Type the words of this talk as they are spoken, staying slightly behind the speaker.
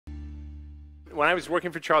when I was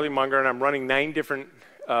working for Charlie Munger, and I'm running 9 different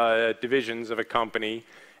divisions of a company,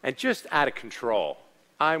 and just out of control.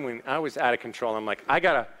 I was out of control. I'm like, I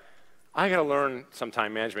gotta learn some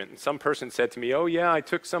time management. And some person said to me, oh yeah, I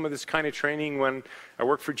took some of this kind of training when I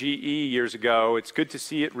worked for GE years ago. It's good to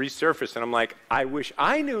see it resurface. And I'm like, I wish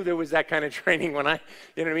I knew there was that kind of training when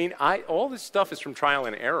you know what I mean? All this stuff is from trial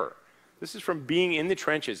and error. This is from being in the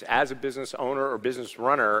trenches as a business owner or business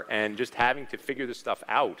runner and just having to figure this stuff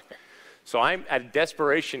out. So I'm at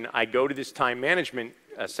desperation, I go to this time management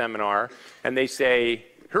seminar, and they say,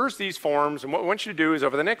 here's these forms, and what we want you to do is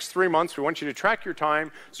over the next 3 months, we want you to track your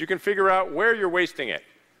time so you can figure out where you're wasting it.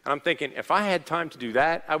 And I'm thinking, if I had time to do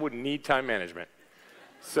that, I wouldn't need time management.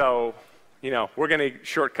 So, you know, we're going to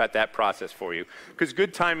shortcut that process for you, because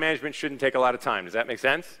good time management shouldn't take a lot of time. Does that make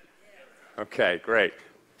sense? Okay, great.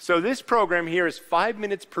 So this program here is 5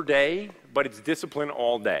 minutes per day, but it's discipline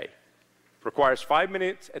all day. It requires 5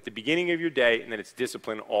 minutes at the beginning of your day, and then it's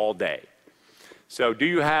discipline all day. So do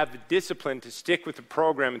you have the discipline to stick with the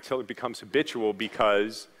program until it becomes habitual,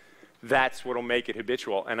 because that's what will make it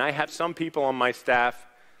habitual. And I have some people on my staff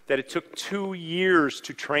that it took 2 years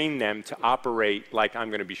to train them to operate like I'm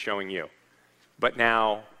going to be showing you. But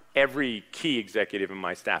now every key executive in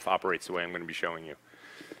my staff operates the way I'm going to be showing you.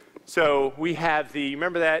 So we have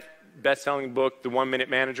remember that best-selling book, The 1 Minute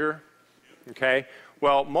Manager? Okay?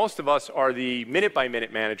 Well, most of us are the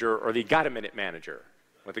minute-by-minute manager or the got-a-minute manager.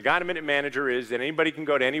 What the got-a-minute manager is that anybody can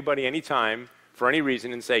go to anybody anytime for any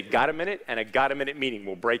reason and say, got a minute, and a got-a-minute meeting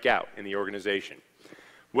will break out in the organization.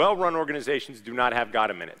 Well-run organizations do not have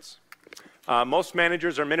got-a-minutes. Most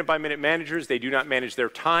managers are minute-by-minute managers. They do not manage their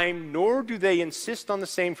time, nor do they insist on the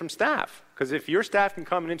same from staff. Because if your staff can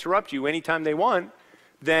come and interrupt you anytime they want,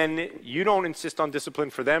 then you don't insist on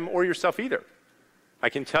discipline for them or yourself either. I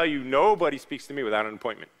can tell you nobody speaks to me without an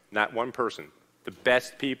appointment, not one person. The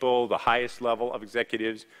best people, the highest level of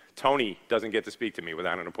executives, Tony doesn't get to speak to me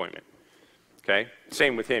without an appointment. Okay?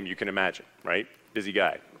 Same with him, you can imagine, right? Busy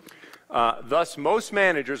guy. Thus, most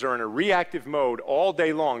managers are in a reactive mode all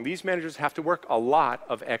day long. These managers have to work a lot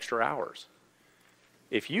of extra hours.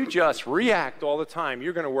 If you just react all the time,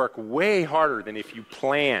 you're going to work way harder than if you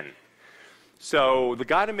plan. So the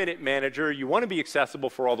got-a-minute manager, you want to be accessible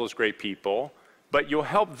for all those great people, but you'll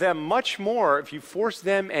help them much more if you force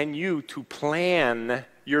them and you to plan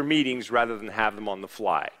your meetings rather than have them on the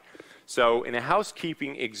fly. So in a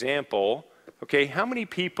housekeeping example, okay, how many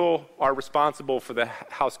people are responsible for the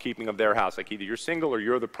housekeeping of their house? Like either you're single or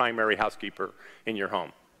you're the primary housekeeper in your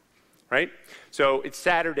home, right? So it's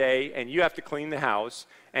Saturday and you have to clean the house,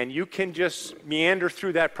 and you can just meander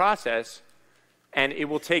through that process, and it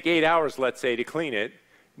will take 8 hours, let's say, to clean it.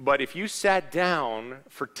 But if you sat down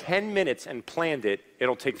for 10 minutes and planned it,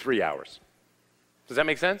 it'll take 3 hours. Does that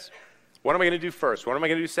make sense? What am I going to do first? What am I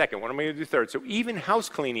going to do second? What am I going to do third? So even house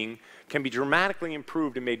cleaning can be dramatically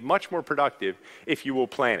improved and made much more productive if you will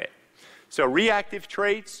plan it. So reactive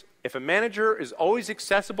traits, if a manager is always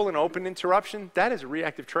accessible and open to interruption, that is a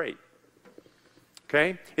reactive trait.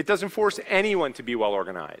 Okay? It doesn't force anyone to be well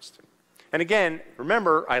organized. And again,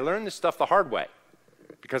 remember, I learned this stuff the hard way,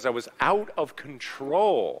 because I was out of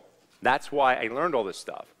control. That's why I learned all this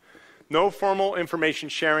stuff. No formal information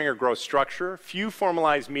sharing or growth structure, few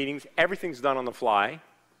formalized meetings, everything's done on the fly.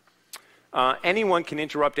 Anyone can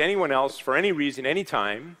interrupt anyone else for any reason,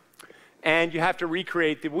 anytime, and you have to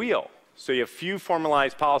recreate the wheel. So you have few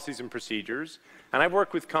formalized policies and procedures, and I've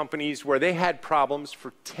worked with companies where they had problems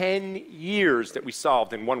for 10 years that we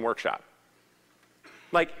solved in one workshop.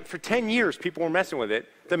 Like, for 10 years, people were messing with it.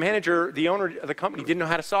 The manager, the owner of the company, didn't know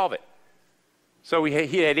how to solve it. So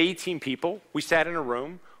he had 18 people. We sat in a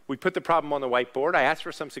room. We put the problem on the whiteboard. I asked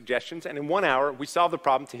for some suggestions, and in 1 hour, we solved the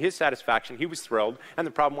problem to his satisfaction. He was thrilled, and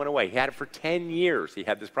the problem went away. He had it for 10 years. He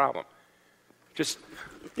had this problem. Just,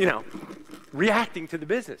 you know, reacting to the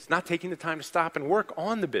business, not taking the time to stop and work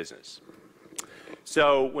on the business.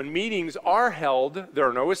 So when meetings are held, there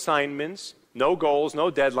are no assignments, no goals,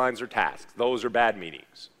 no deadlines or tasks. Those are bad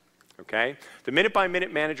meetings, okay? The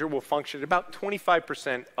minute-by-minute manager will function at about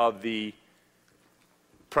 25% of the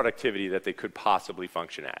productivity that they could possibly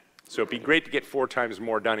function at. So it'd be great to get 4 times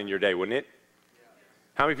more done in your day, wouldn't it?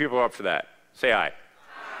 How many people are up for that? Say aye.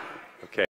 Okay.